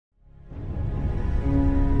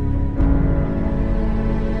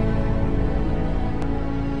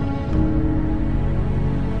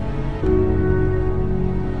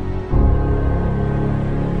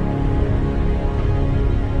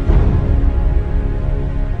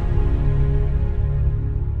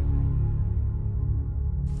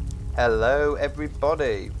Hello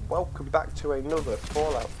everybody, welcome back to another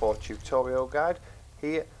Fallout 4 tutorial guide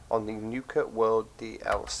here on the Nuka World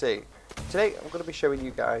DLC. Today I'm going to be showing you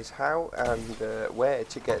guys how and where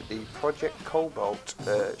to get the Project Cobalt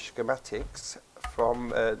Schematics from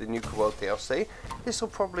the Nuka World DLC. This will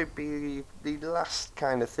probably be the last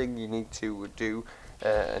kind of thing you need to do,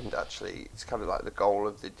 and actually it's kind of like the goal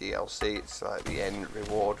of the DLC. It's like the end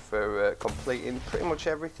reward for completing pretty much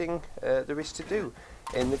everything there is to do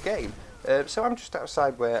in the game. So I'm just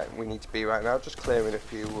outside where we need to be right now, just clearing a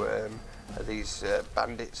few of these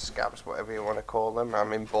bandits, scabs, whatever you want to call them.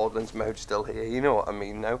 I'm in Borderlands mode still here, you know what I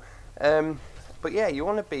mean though. But yeah, you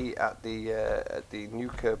want to be at the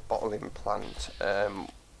Nuka bottling plant,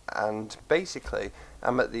 and basically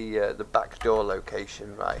I'm at the back door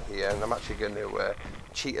location right here, and I'm actually going to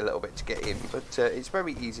cheat a little bit to get in, but it's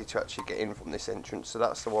very easy to actually get in from this entrance, so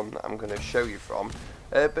that's the one that I'm going to show you from.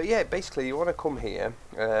 But yeah, basically you want to come here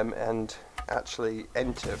and actually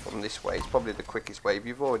enter from this way. It's probably the quickest way. If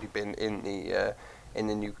you've already been in the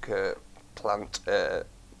Nuka plant,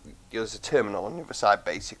 there's a terminal on the other side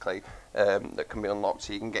basically that can be unlocked,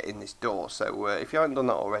 so you can get in this door. So if you haven't done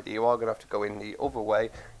that already, you are going to have to go in the other way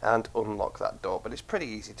and unlock that door, but it's pretty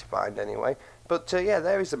easy to find anyway. But yeah,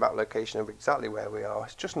 there is the map location of exactly where we are.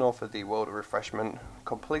 It's just north of the World of Refreshment,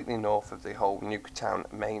 completely north of the whole Nuka Town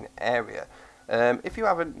main area. If you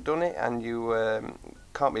haven't done it and you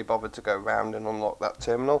can't be bothered to go around and unlock that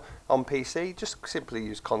terminal on PC, just simply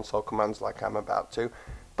use console commands like I'm about to.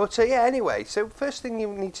 But yeah, anyway, so first thing you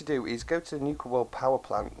need to do is go to the Nuka World power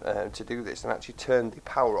plant to do this and actually turn the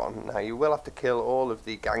power on. Now you will have to kill all of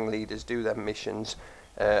the gang leaders, do their missions,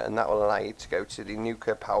 and that will allow you to go to the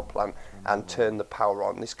Nuka power plant and turn the power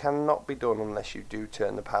on. This cannot be done unless you do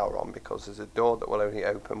turn the power on, because there's a door that will only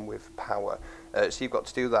open with power, so you've got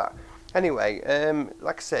to do that. Anyway,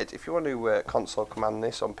 like I said, if you want to console command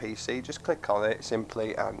this on PC, just click on it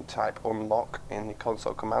simply and type unlock in the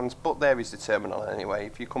console commands, but there is the terminal anyway.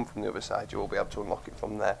 If you come from the other side, you will be able to unlock it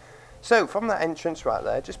from there. So from that entrance right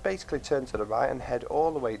there, just basically turn to the right and head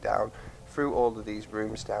all the way down through all of these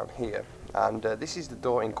rooms down here, and this is the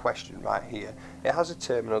door in question right here. It has a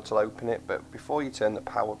terminal to open it, but before you turn the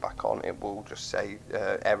power back on, it will just say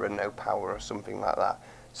error, no power, or something like that.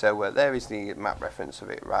 So there is the map reference of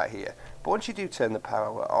it right here. But once you do turn the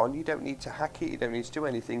power on, you don't need to hack it, you don't need to do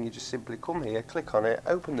anything. You just simply come here, click on it,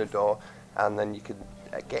 open the door, and then you can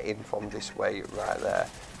get in from this way right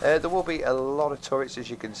there. There will be a lot of turrets, as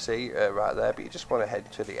you can see right there, but you just want to head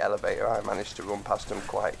to the elevator. I managed to run past them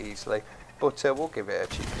quite easily, but we'll give it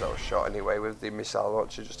a cheeky little shot anyway with the missile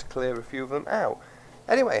launcher just to clear a few of them out.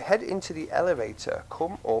 Anyway, head into the elevator,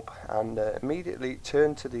 come up and immediately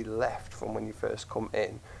turn to the left from when you first come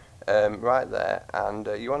in, right there, and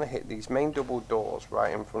you want to hit these main double doors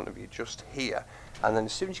right in front of you just here, and then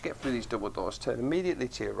as soon as you get through these double doors, turn immediately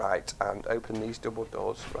to your right and open these double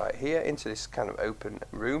doors right here into this kind of open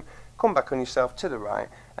room. Come back on yourself to the right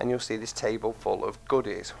and you'll see this table full of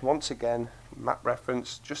goodies. Once again, map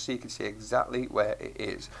reference just so you can see exactly where it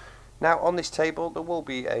is. Now on this table there will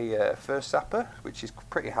be a Thirst Zapper, which is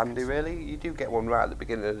pretty handy really. You do get one right at the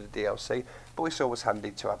beginning of the DLC, but it's always handy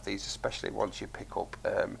to have these, especially once you pick up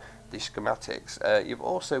the schematics. You've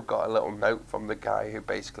also got a little note from the guy who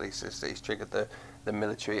basically says that he's triggered the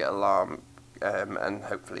military alarm, and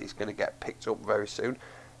hopefully he's going to get picked up very soon.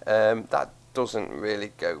 That doesn't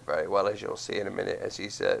really go very well, as you'll see in a minute, as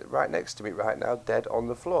he's right next to me right now, dead on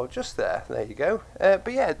the floor, just there you go.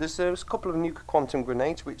 But yeah, there's a couple of Nuka quantum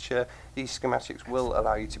grenades which these schematics will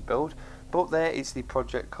allow you to build, but there is the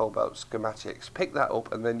Project Cobalt Schematics. Pick that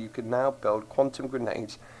up and then you can now build quantum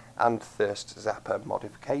grenades and Thirst Zapper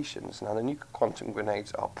modifications. Now the Nuka quantum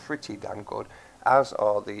grenades are pretty damn good, as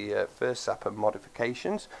are the Thirst Zapper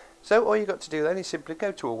modifications. So all you got to do then is simply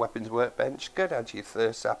go to a weapons workbench, go down to your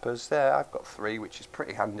Thirst Zappers. There I've got 3, which is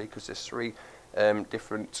pretty handy because there's 3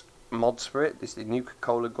 different mods for it. There's the Nuka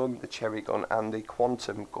Cola gun, the cherry gun and the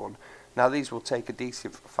quantum gun. Now these will take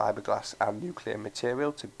adhesive, fiberglass and nuclear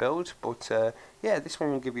material to build, but yeah, this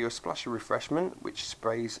one will give you a splash of refreshment which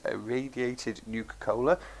sprays a radiated Nuka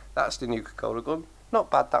Cola. That's the Nuka Cola gun.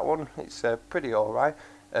 Not bad, that one, it's pretty alright.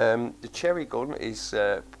 The cherry gun is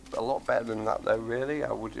a lot better than that though really.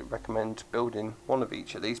 I would recommend building one of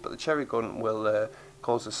each of these, but the cherry gun will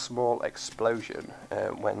cause a small explosion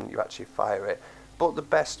when you actually fire it. But the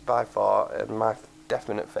best by far, and my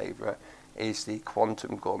definite favourite, is the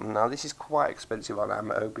quantum gun. Now this is quite expensive on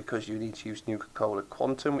ammo because you need to use Nuka Cola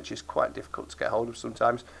Quantum, which is quite difficult to get hold of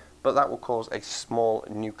sometimes, but that will cause a small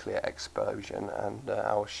nuclear explosion, and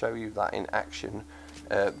I'll show you that in action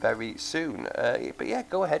very soon. But yeah,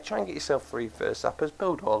 go ahead, try and get yourself 3 Thirst Zappers,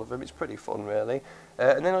 build all of them, it's pretty fun really.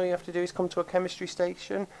 And then all you have to do is come to a chemistry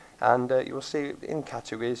station, and you will see in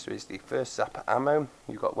categories there is the Thirst Zapper ammo,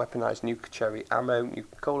 you've got weaponized Nuka Cherry ammo,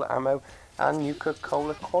 Nuka Cola ammo, and Nuka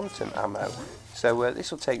Cola Quantum ammo. So this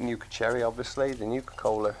will take Nuka Cherry, obviously. The Nuka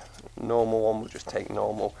Cola normal one will just take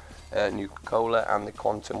normal Nuka Cola, and the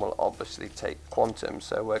Quantum will obviously take Quantum.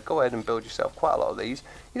 So go ahead and build yourself quite a lot of these.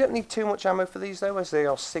 You don't need too much ammo for these though, as they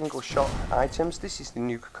are single shot items. This is the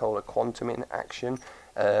Nuka Cola Quantum in action.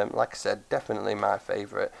 Like I said, definitely my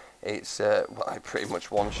favourite. It's well, it pretty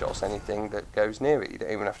much one-shots anything that goes near it. You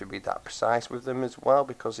don't even have to be that precise with them as well,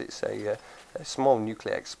 because it's a small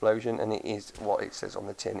nuclear explosion, and it is what it says on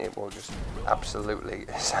the tin. It will just absolutely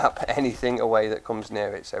zap anything away that comes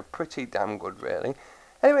near it. So pretty damn good, really.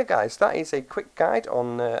 Anyway guys, that is a quick guide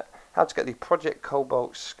on how to get the Project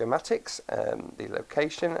Cobalt Schematics, the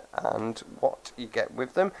location and what you get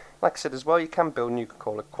with them. Like I said as well, you can build Nuka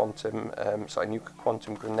Cola Quantum, Nuka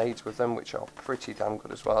Quantum grenades with them, which are pretty damn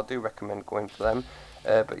good as well. I do recommend going for them.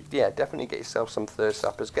 But yeah, definitely get yourself some Thirst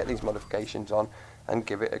Zappers, get these modifications on, and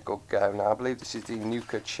give it a good go. Now I believe this is the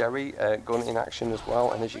Nuka Cherry gun in action as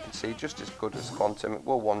well, and as you can see, just as good as Quantum. It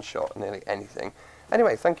will one-shot nearly anything.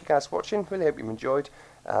 Anyway, thank you guys for watching, really hope you've enjoyed,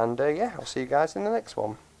 and yeah, I'll see you guys in the next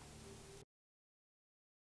one.